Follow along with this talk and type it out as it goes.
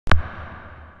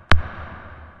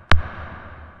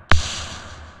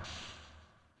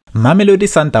Mamelodi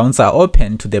Sundowns are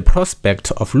open to the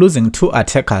prospect of losing 2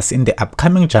 attackers in the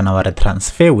upcoming January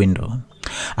transfer window.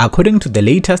 According to the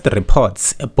latest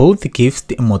reports, both Gift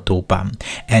Motupa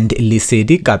and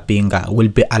Lisedi Kapinga will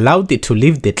be allowed to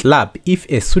leave the club if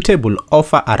a suitable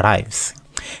offer arrives.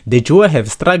 The duo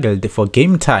have struggled for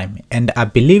game time and are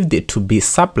believed to be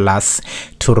surplus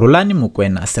to Rulani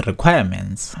Mukwena's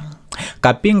requirements.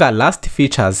 Kapinga last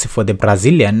features for the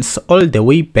Brazilians all the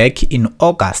way back in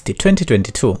August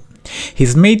 2022.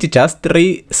 He's made just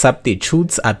 3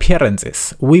 substitute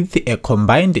appearances with a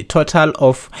combined total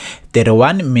of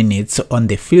 31 minutes on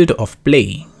the field of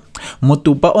play.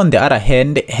 Motupa, on the other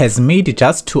hand, has made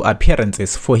just 2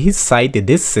 appearances for his side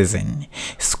this season,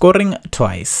 scoring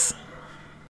twice.